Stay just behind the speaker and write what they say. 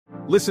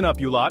Listen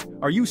up, you lot.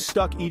 Are you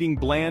stuck eating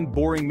bland,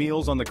 boring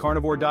meals on the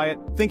carnivore diet,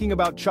 thinking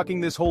about chucking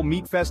this whole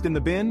meat fest in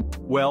the bin?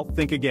 Well,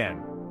 think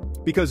again.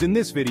 Because in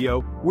this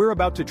video, we're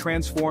about to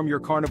transform your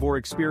carnivore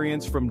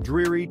experience from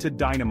dreary to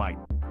dynamite.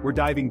 We're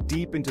diving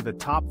deep into the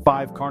top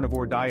 5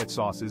 carnivore diet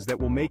sauces that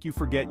will make you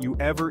forget you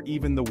ever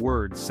even the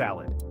word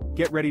salad.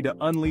 Get ready to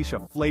unleash a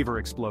flavor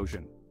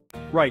explosion.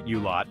 Right, you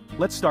lot,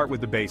 let's start with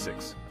the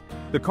basics.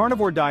 The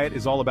carnivore diet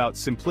is all about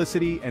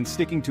simplicity and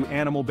sticking to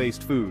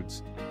animal-based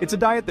foods. It's a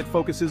diet that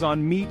focuses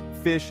on meat,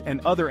 fish,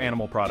 and other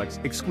animal products,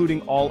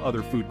 excluding all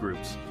other food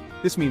groups.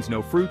 This means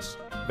no fruits,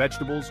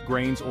 vegetables,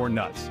 grains, or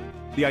nuts.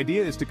 The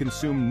idea is to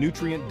consume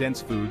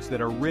nutrient-dense foods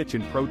that are rich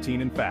in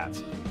protein and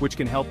fats, which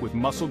can help with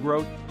muscle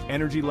growth,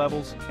 energy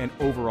levels, and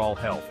overall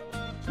health.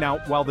 Now,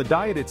 while the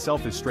diet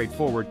itself is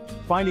straightforward,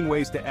 finding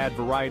ways to add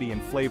variety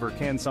and flavor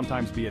can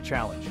sometimes be a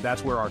challenge.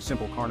 That's where our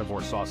simple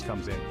carnivore sauce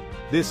comes in.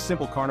 This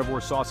simple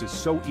carnivore sauce is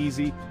so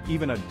easy,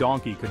 even a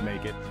donkey could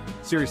make it.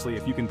 Seriously,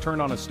 if you can turn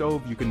on a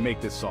stove, you can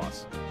make this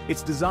sauce.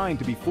 It's designed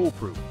to be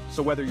foolproof,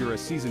 so whether you're a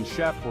seasoned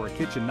chef or a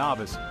kitchen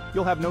novice,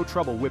 you'll have no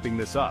trouble whipping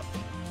this up.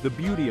 The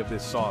beauty of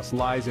this sauce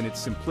lies in its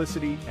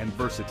simplicity and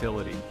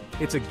versatility.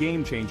 It's a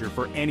game changer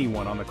for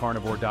anyone on the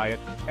carnivore diet,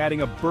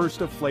 adding a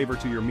burst of flavor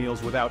to your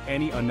meals without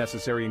any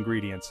unnecessary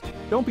ingredients.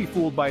 Don't be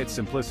fooled by its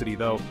simplicity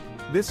though.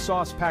 This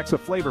sauce packs a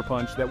flavor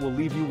punch that will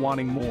leave you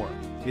wanting more.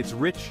 It's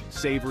rich,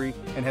 savory,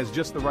 and has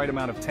just the right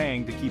amount of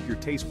tang to keep your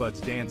taste buds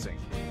dancing.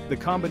 The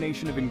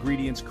combination of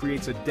ingredients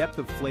creates a depth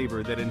of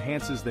flavor that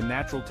enhances the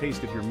natural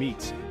taste of your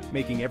meats,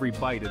 making every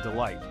bite a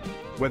delight.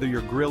 Whether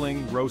you're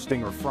grilling,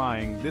 roasting, or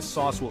frying, this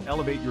sauce will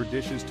elevate your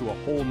dishes to a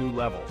whole new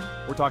level.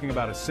 We're talking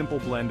about a simple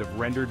blend of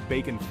rendered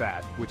bacon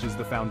fat, which is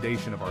the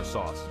foundation of our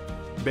sauce.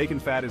 Bacon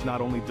fat is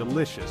not only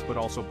delicious, but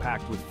also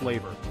packed with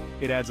flavor.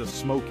 It adds a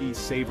smoky,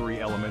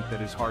 savory element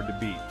that is hard to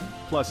beat.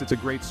 Plus, it's a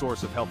great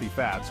source of healthy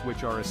fats,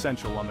 which are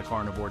essential on the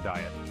carnivore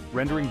diet.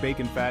 Rendering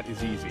bacon fat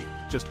is easy.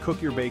 Just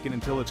cook your bacon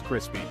until it's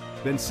crispy,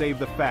 then save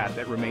the fat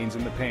that remains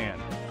in the pan.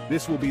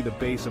 This will be the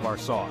base of our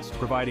sauce,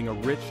 providing a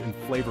rich and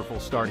flavorful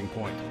starting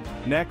point.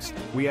 Next,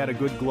 we add a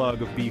good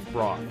glug of beef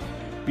broth.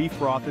 Beef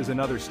broth is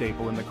another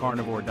staple in the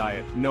carnivore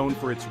diet, known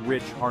for its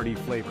rich, hearty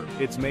flavor.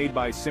 It's made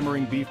by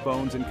simmering beef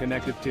bones and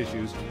connective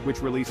tissues,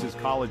 which releases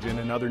collagen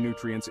and other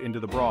nutrients into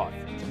the broth.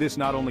 This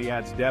not only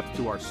adds depth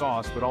to our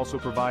sauce, but also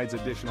provides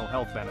additional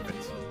health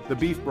benefits. The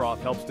beef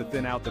broth helps to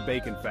thin out the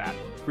bacon fat,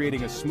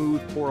 creating a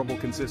smooth, pourable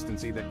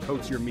consistency that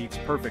coats your meats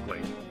perfectly.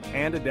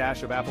 And a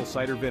dash of apple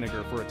cider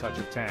vinegar for a touch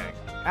of tang.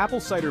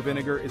 Apple cider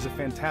vinegar is a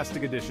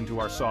fantastic addition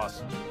to our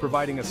sauce,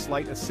 providing a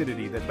slight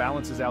acidity that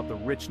balances out the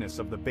richness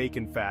of the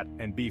bacon fat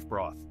and beef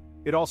broth.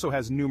 It also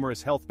has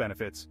numerous health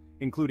benefits,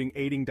 including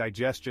aiding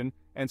digestion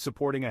and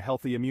supporting a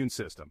healthy immune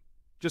system.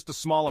 Just a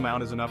small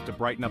amount is enough to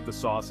brighten up the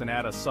sauce and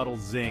add a subtle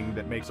zing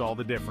that makes all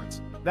the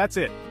difference. That's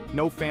it.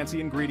 No fancy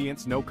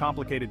ingredients, no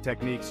complicated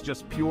techniques,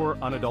 just pure,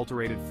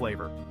 unadulterated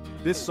flavor.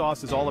 This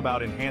sauce is all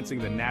about enhancing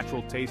the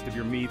natural taste of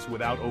your meats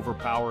without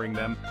overpowering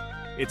them.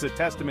 It's a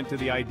testament to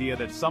the idea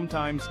that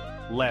sometimes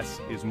less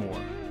is more.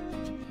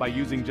 By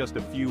using just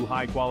a few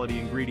high-quality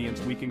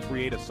ingredients, we can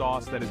create a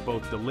sauce that is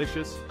both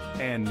delicious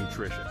and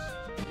nutritious.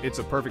 It's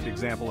a perfect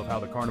example of how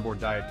the carnivore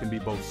diet can be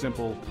both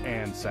simple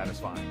and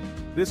satisfying.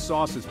 This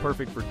sauce is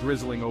perfect for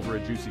drizzling over a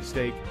juicy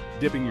steak,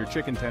 dipping your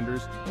chicken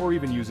tenders, or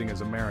even using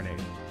as a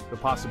marinade. The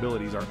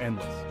possibilities are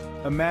endless.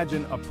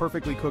 Imagine a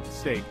perfectly cooked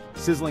steak,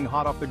 sizzling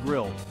hot off the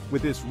grill,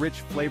 with this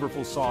rich,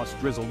 flavorful sauce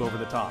drizzled over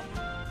the top.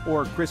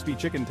 Or crispy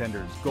chicken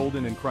tenders,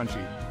 golden and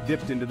crunchy,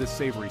 dipped into this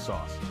savory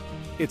sauce.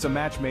 It's a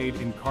match made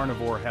in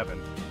carnivore heaven.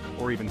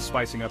 Or even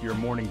spicing up your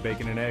morning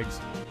bacon and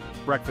eggs.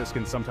 Breakfast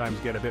can sometimes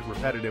get a bit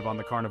repetitive on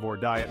the carnivore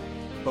diet,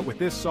 but with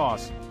this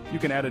sauce, you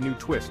can add a new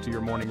twist to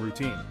your morning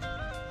routine.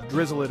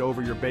 Drizzle it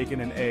over your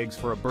bacon and eggs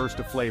for a burst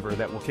of flavor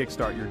that will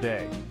kickstart your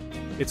day.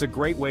 It's a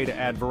great way to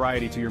add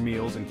variety to your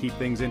meals and keep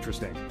things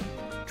interesting.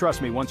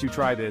 Trust me, once you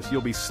try this,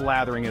 you'll be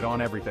slathering it on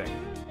everything.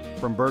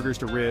 From burgers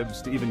to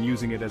ribs, to even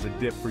using it as a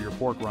dip for your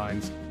pork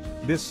rinds,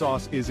 this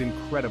sauce is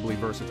incredibly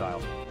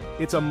versatile.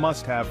 It's a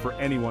must-have for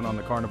anyone on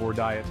the carnivore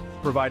diet,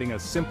 providing a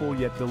simple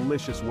yet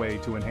delicious way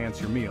to enhance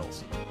your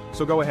meals.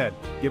 So go ahead,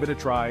 give it a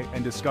try,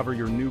 and discover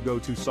your new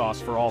go-to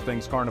sauce for all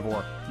things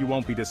carnivore. You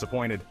won't be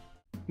disappointed.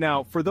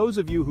 Now, for those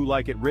of you who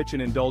like it rich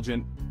and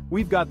indulgent,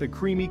 we've got the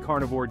creamy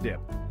carnivore dip.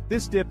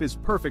 This dip is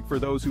perfect for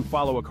those who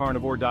follow a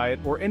carnivore diet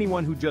or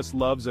anyone who just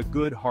loves a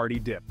good hearty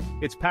dip.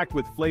 It's packed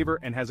with flavor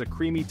and has a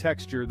creamy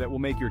texture that will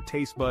make your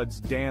taste buds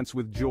dance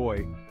with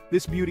joy.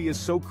 This beauty is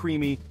so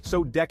creamy,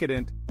 so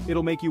decadent,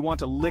 it'll make you want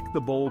to lick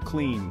the bowl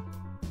clean.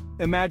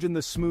 Imagine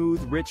the smooth,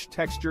 rich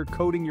texture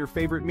coating your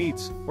favorite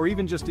meats, or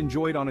even just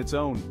enjoy it on its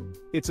own.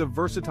 It's a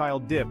versatile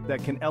dip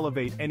that can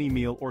elevate any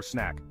meal or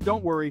snack.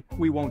 Don't worry,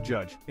 we won't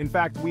judge. In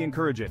fact, we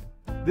encourage it.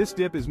 This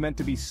dip is meant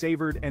to be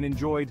savored and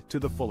enjoyed to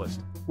the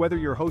fullest. Whether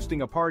you're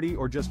hosting a party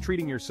or just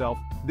treating yourself,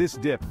 this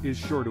dip is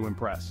sure to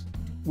impress.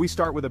 We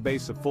start with a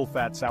base of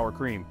full-fat sour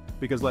cream,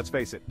 because let's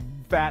face it,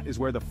 fat is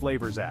where the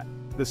flavor's at.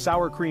 The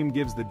sour cream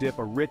gives the dip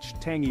a rich,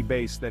 tangy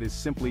base that is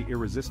simply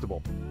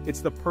irresistible.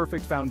 It's the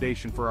perfect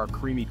foundation for our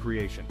creamy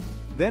creation.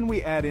 Then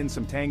we add in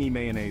some tangy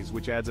mayonnaise,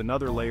 which adds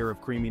another layer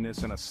of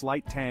creaminess and a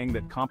slight tang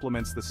that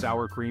complements the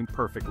sour cream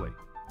perfectly.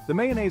 The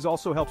mayonnaise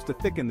also helps to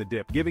thicken the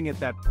dip, giving it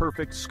that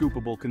perfect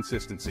scoopable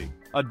consistency.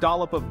 A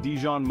dollop of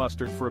Dijon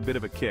mustard for a bit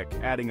of a kick,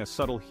 adding a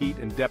subtle heat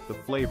and depth of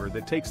flavor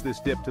that takes this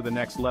dip to the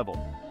next level.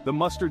 The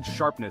mustard's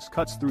sharpness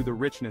cuts through the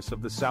richness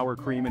of the sour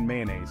cream and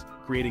mayonnaise,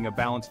 creating a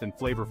balanced and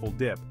flavorful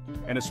dip,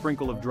 and a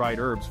sprinkle of dried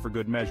herbs for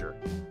good measure.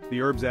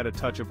 The herbs add a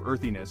touch of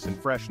earthiness and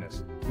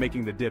freshness,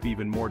 making the dip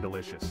even more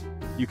delicious.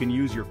 You can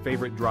use your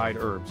favorite dried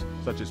herbs,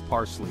 such as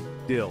parsley,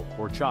 dill,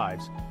 or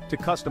chives, to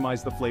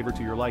customize the flavor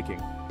to your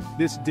liking.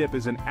 This dip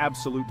is an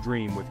absolute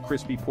dream with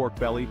crispy pork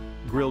belly,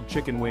 grilled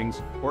chicken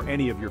wings, or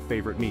any of your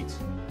favorite meats.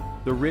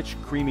 The rich,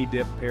 creamy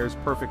dip pairs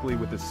perfectly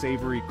with the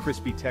savory,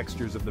 crispy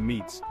textures of the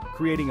meats,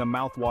 creating a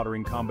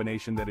mouth-watering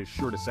combination that is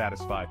sure to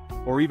satisfy,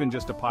 or even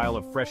just a pile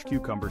of fresh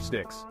cucumber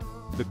sticks.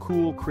 The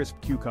cool, crisp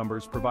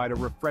cucumbers provide a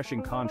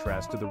refreshing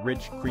contrast to the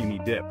rich, creamy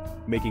dip,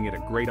 making it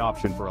a great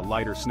option for a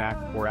lighter snack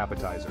or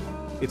appetizer.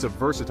 It's a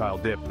versatile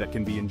dip that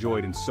can be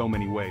enjoyed in so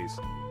many ways.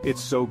 It's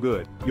so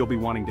good, you'll be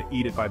wanting to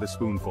eat it by the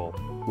spoonful.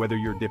 Whether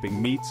you're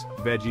dipping meats,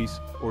 veggies,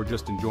 or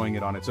just enjoying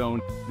it on its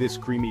own, this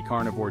creamy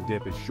carnivore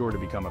dip is sure to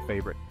become a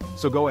favorite.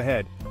 So go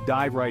ahead,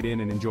 dive right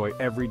in and enjoy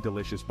every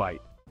delicious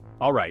bite.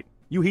 Alright,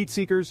 you heat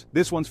seekers,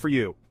 this one's for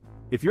you.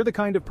 If you're the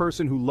kind of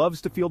person who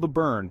loves to feel the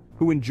burn,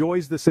 who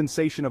enjoys the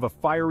sensation of a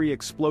fiery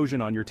explosion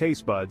on your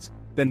taste buds,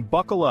 then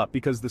buckle up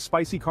because the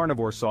spicy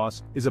carnivore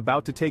sauce is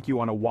about to take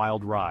you on a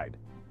wild ride.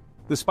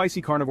 The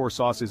spicy carnivore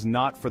sauce is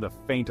not for the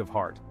faint of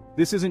heart.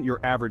 This isn't your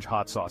average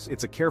hot sauce,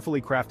 it's a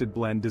carefully crafted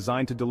blend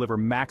designed to deliver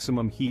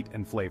maximum heat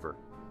and flavor.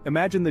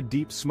 Imagine the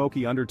deep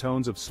smoky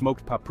undertones of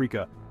smoked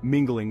paprika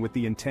mingling with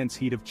the intense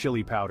heat of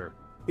chili powder.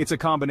 It's a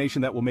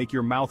combination that will make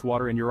your mouth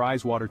water and your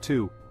eyes water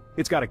too.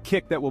 It's got a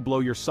kick that will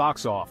blow your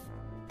socks off.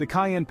 The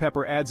cayenne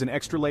pepper adds an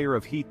extra layer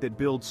of heat that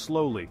builds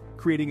slowly,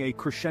 creating a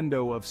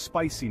crescendo of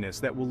spiciness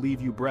that will leave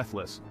you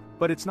breathless.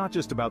 But it's not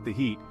just about the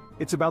heat,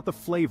 it's about the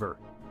flavor.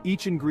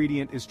 Each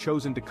ingredient is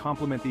chosen to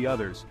complement the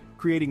others,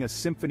 creating a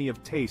symphony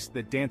of taste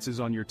that dances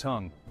on your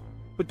tongue.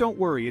 But don't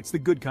worry, it's the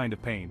good kind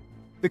of pain.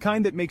 The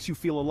kind that makes you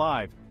feel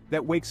alive,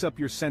 that wakes up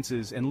your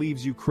senses and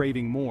leaves you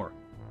craving more.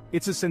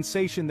 It's a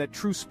sensation that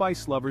true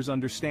spice lovers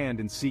understand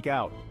and seek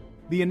out.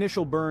 The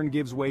initial burn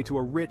gives way to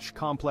a rich,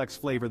 complex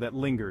flavor that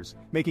lingers,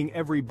 making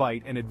every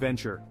bite an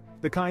adventure,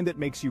 the kind that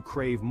makes you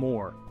crave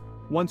more.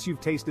 Once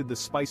you've tasted the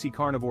spicy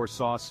carnivore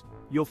sauce,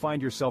 you'll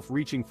find yourself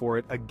reaching for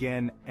it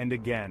again and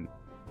again.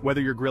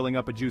 Whether you're grilling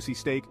up a juicy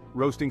steak,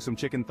 roasting some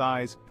chicken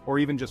thighs, or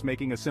even just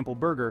making a simple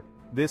burger,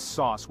 this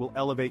sauce will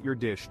elevate your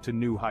dish to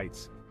new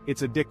heights.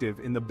 It's addictive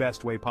in the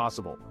best way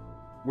possible.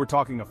 We're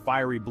talking a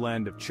fiery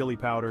blend of chili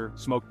powder,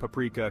 smoked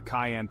paprika,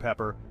 cayenne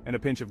pepper, and a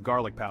pinch of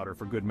garlic powder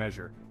for good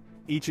measure.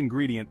 Each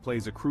ingredient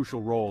plays a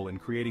crucial role in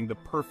creating the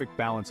perfect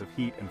balance of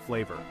heat and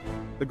flavor.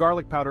 The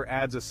garlic powder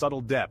adds a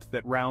subtle depth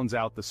that rounds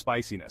out the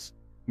spiciness,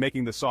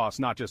 making the sauce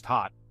not just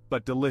hot,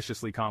 but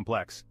deliciously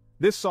complex.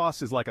 This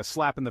sauce is like a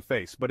slap in the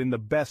face, but in the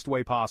best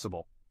way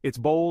possible. It's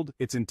bold,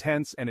 it's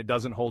intense, and it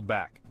doesn't hold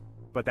back.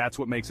 But that's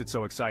what makes it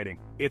so exciting.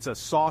 It's a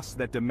sauce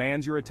that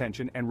demands your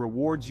attention and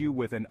rewards you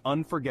with an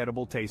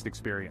unforgettable taste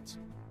experience.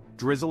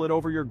 Drizzle it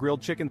over your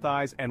grilled chicken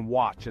thighs and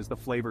watch as the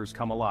flavors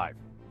come alive.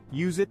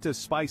 Use it to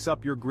spice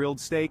up your grilled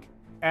steak,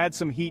 add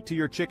some heat to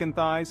your chicken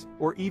thighs,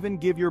 or even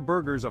give your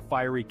burgers a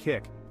fiery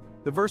kick.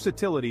 The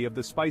versatility of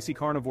the spicy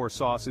carnivore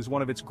sauce is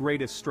one of its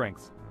greatest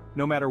strengths.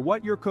 No matter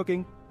what you're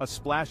cooking, a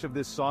splash of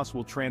this sauce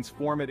will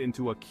transform it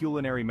into a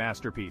culinary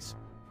masterpiece.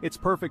 It's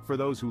perfect for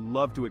those who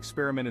love to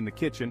experiment in the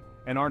kitchen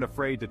and aren't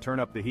afraid to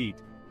turn up the heat.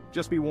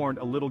 Just be warned,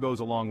 a little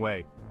goes a long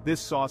way. This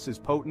sauce is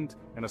potent,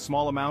 and a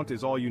small amount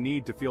is all you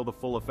need to feel the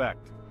full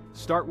effect.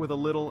 Start with a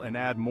little and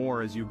add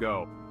more as you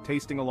go,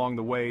 tasting along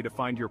the way to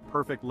find your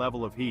perfect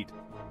level of heat.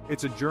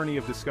 It's a journey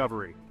of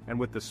discovery, and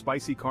with the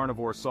spicy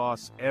carnivore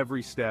sauce,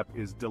 every step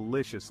is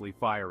deliciously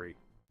fiery.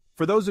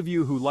 For those of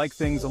you who like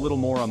things a little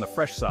more on the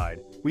fresh side,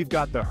 we've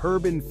got the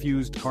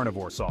herb-infused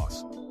carnivore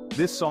sauce.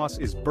 This sauce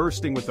is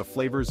bursting with the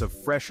flavors of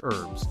fresh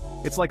herbs.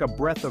 It's like a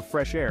breath of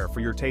fresh air for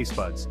your taste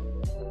buds.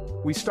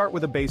 We start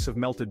with a base of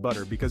melted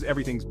butter because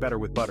everything's better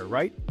with butter,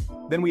 right?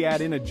 Then we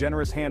add in a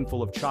generous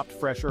handful of chopped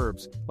fresh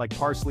herbs, like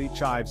parsley,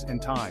 chives,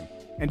 and thyme.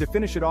 And to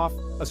finish it off,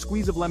 a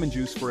squeeze of lemon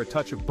juice for a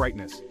touch of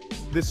brightness.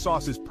 This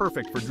sauce is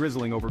perfect for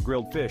drizzling over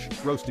grilled fish,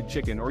 roasted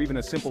chicken, or even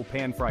a simple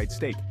pan-fried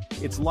steak.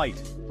 It's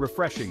light,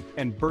 refreshing,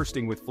 and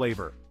bursting with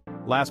flavor.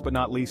 Last but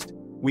not least,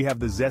 we have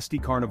the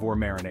zesty carnivore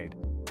marinade.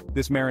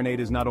 This marinade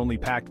is not only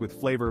packed with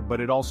flavor, but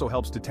it also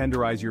helps to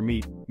tenderize your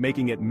meat,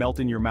 making it melt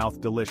in your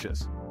mouth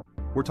delicious.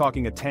 We're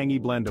talking a tangy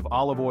blend of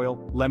olive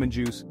oil, lemon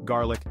juice,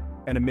 garlic,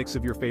 and a mix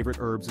of your favorite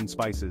herbs and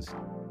spices.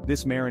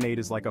 This marinade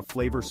is like a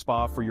flavor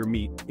spa for your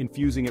meat,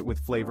 infusing it with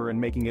flavor and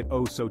making it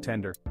oh so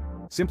tender.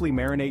 Simply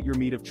marinate your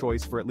meat of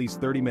choice for at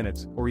least 30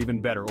 minutes, or even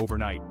better,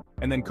 overnight,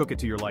 and then cook it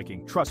to your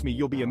liking. Trust me,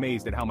 you'll be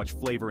amazed at how much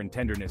flavor and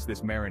tenderness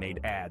this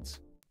marinade adds.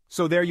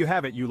 So there you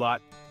have it, you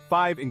lot.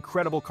 5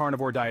 incredible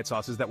carnivore diet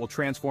sauces that will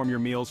transform your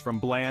meals from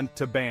bland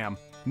to bam.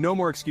 No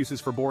more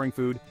excuses for boring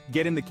food.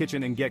 Get in the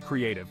kitchen and get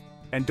creative.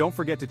 And don't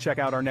forget to check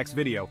out our next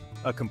video,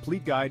 a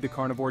complete guide to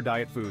carnivore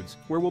diet foods,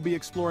 where we'll be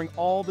exploring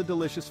all the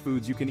delicious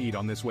foods you can eat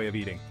on this way of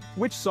eating.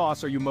 Which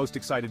sauce are you most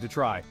excited to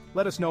try?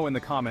 Let us know in the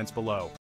comments below.